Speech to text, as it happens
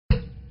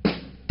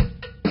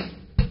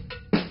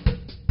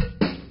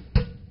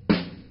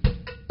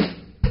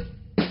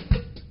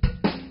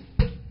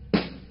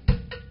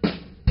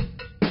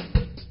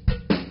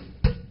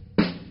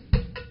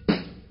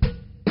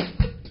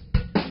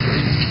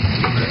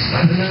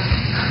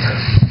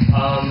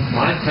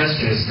My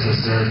question is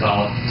concerned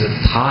about the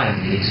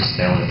time you need to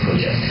spend on the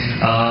project.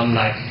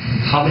 Like,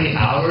 how many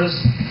hours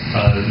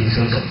in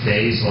terms of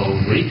days or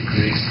week do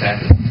you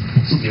expect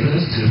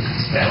students to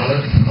spend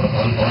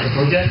on a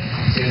project?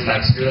 Since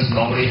like students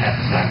normally have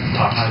like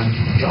part-time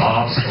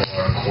jobs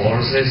or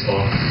courses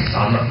or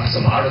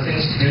some other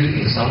things to do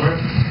in the summer.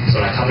 So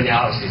like how many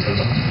hours in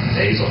terms of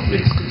days or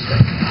weeks do you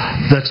spend?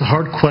 That's a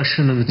hard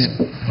question, and it's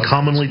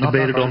commonly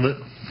debated on the...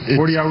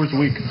 40 hours a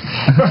week.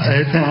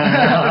 They're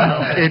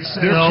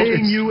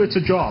paying you, it's a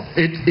job.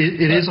 It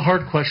is a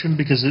hard question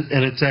because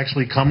it's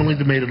actually commonly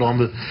debated on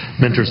the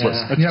mentors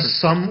list.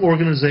 Some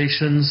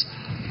organizations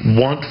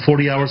want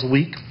 40 hours a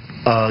week.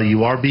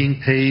 You are being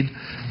paid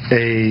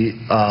a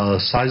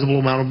sizable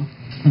amount of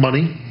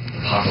money.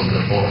 Half of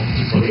the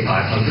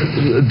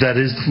 4,500? That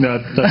is...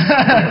 No,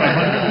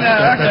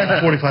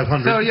 that's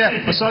 4,500. So,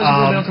 yeah, a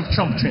sizable amount of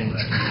chump change.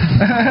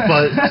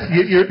 But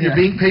you're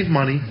being paid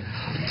money.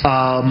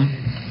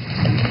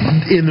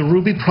 In the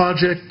Ruby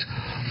project,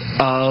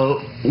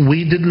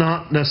 we did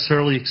not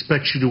necessarily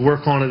expect you to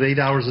work on it 8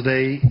 hours a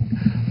day,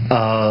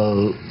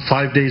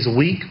 5 days a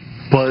week,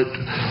 but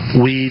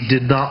we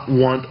did not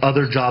want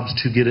other jobs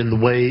to get in the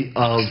way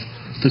of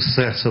the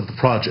success of the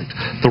project.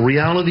 The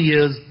reality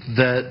is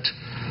that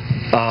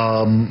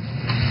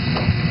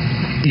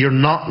you're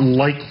not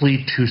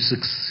likely to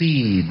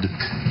succeed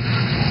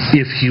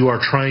if you are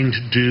trying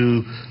to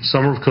do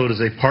Summer of Code as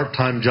a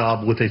part-time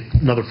job with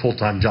another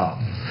full-time job.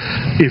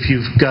 If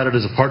you've got it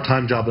as a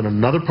part-time job and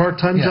another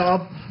part-time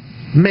job,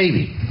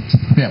 maybe.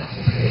 Yeah.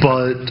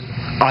 But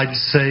I'd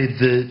say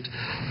that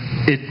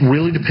it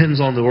really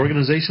depends on the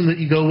organization that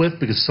you go with,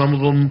 because some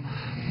of them,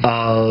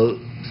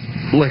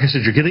 like I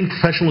said, you're getting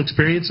professional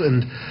experience,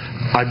 and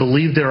I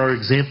believe there are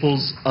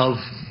examples of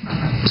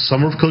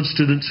Summer of Code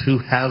students who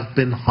have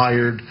been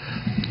hired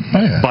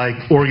by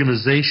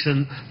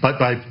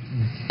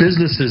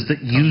businesses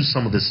that use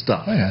some of this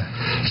stuff.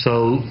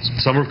 So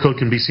Summer of Code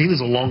can be seen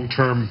as a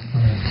long-term...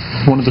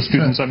 One of the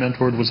students I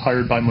mentored was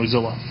hired by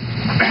Mozilla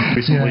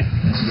recently.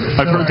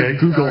 I've heard that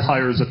Google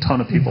hires a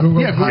ton of people.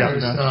 Google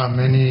hires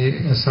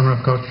many Summer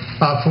of Code.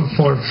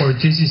 For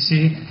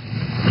GCC,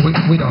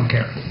 we don't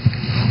care.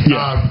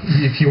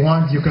 If you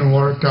want, you can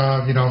work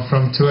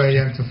from 2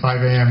 a.m. to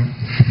 5 a.m.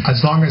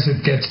 as long as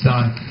it gets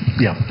done.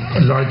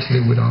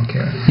 Largely, we don't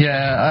care.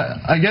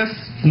 I guess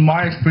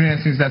my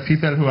experience is that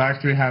people who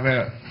actually have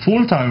a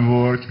full-time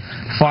work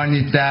find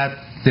it that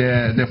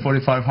the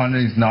 4,500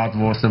 is not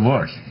worth the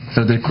work,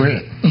 so they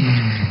quit.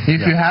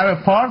 If you have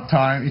a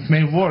part-time, it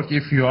may work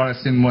if you are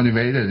still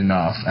motivated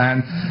enough.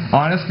 And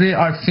honestly,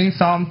 I've seen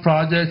some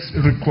projects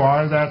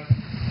require that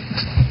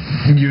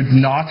you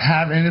not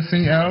have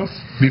anything else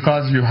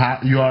because you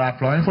are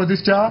applying for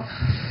this job.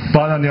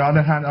 But on the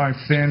other hand,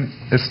 I've seen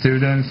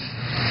students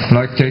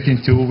like taking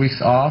 2 weeks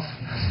off,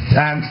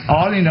 and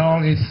all in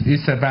all,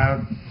 it's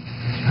about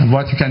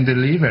what you can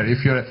deliver.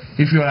 If you're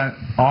an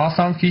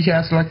awesome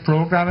kick-ass like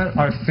programmer,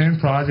 I've seen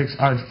projects.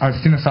 I've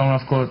seen someone,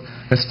 of course,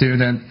 a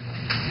student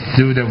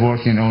do the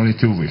work in only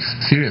 2 weeks.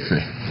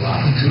 Seriously.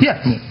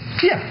 Yeah.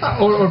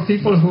 Or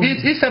people who...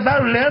 It's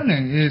about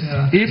learning.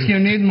 If you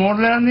need more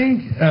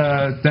learning,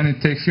 then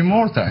it takes you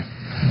more time.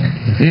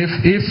 If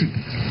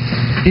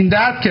in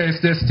that case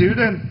the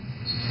student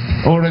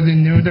already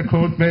knew the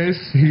code base,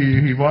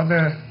 he was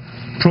a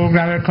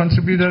programmer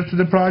contributor to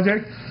the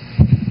project,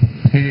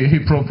 he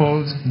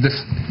proposed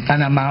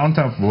an amount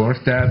of work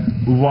that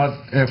was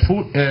a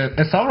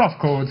Summer of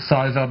Code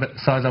size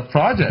of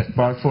project,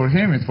 but for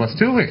him it was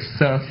 2 weeks.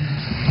 So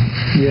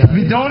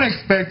we don't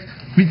expect.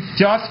 We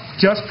just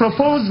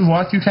propose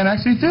what you can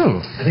actually do.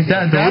 I think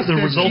the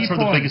results are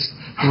the biggest.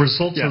 The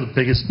results are the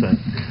biggest thing.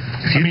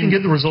 If you can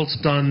get the results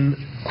done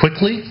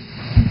quickly,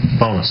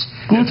 bonus.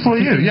 Good for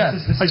you. Yeah.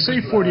 I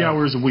say 40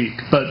 hours a week,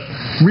 but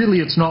really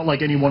it's not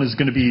like anyone is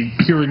going to be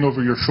peering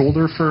over your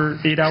shoulder for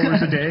 8 hours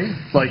a day.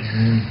 Like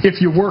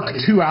if you work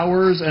 2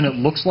 hours and it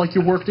looks like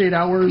you worked 8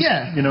 hours,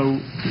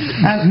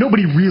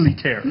 nobody really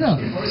cares. No.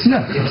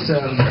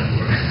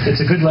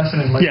 It's a good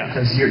lesson in life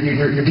because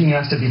you're being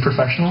asked to be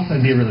professional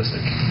and be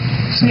realistic.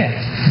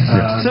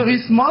 So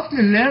it's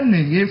mostly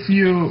learning. If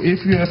you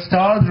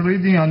start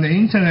reading on the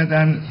internet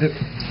and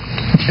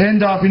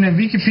end up in a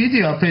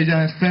Wikipedia page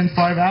and spend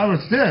 5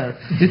 hours there,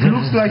 it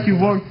looks like you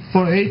worked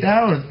for 8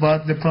 hours,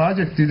 but the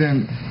project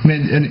didn't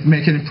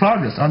make any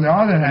progress. On the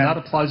other hand, that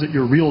applies at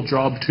your real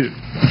job too.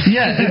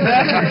 Yeah,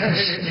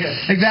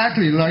 exactly.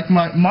 Exactly. Like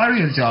my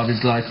real job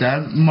is like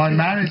that. My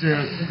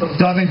manager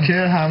doesn't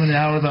care how many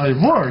hours I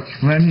work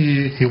when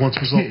he wants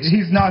results.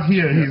 He's not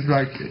here. He's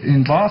like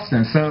in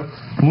Boston. So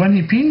when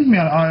he pinged me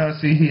on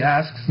IRC, he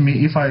asks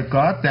me if I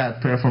got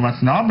that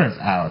performance numbers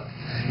out.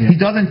 He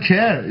doesn't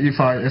care if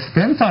I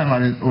spend time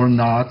on it or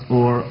not,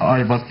 or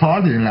I was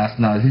partying last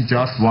night. He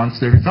just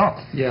wants the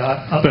result.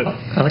 Yeah,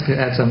 I'd like to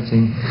add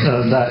something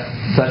that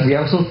we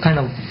also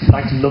kind of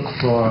like to look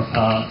for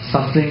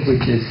something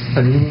which is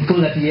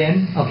meaningful at the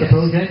end of the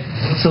project.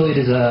 So it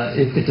is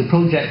if the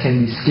project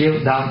can be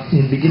scaled down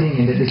in the beginning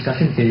in the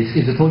discussion phase,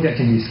 if the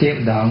project can be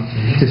scaled down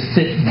to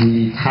fit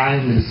the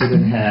time that the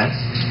student has,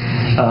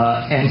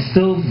 and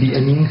still be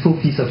a meaningful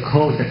piece of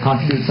code that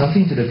contributes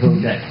something to the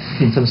project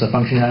in terms of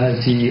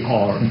functionality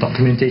or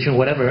documentation,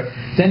 whatever,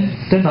 then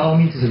by all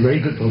means it's a very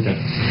good project.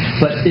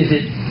 But if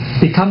it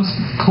becomes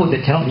code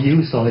that cannot be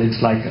used, or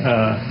it's like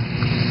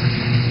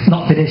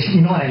not finished,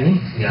 you know what I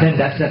mean? Yeah. Then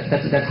that's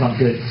not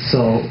good.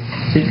 So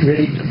it's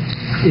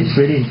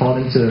really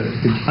important to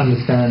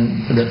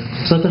understand that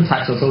certain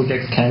types of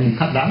projects can be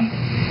cut down,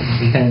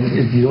 and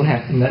if you don't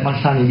have that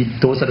much time, maybe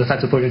those are the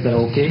types of projects that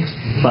are okay.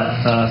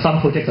 But some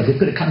projects are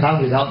difficult to cut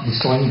down without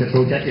destroying the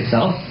project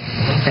itself,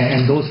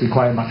 and those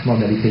require much more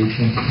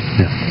dedication.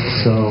 Yeah.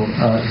 So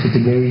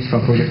it varies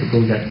from project to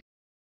project.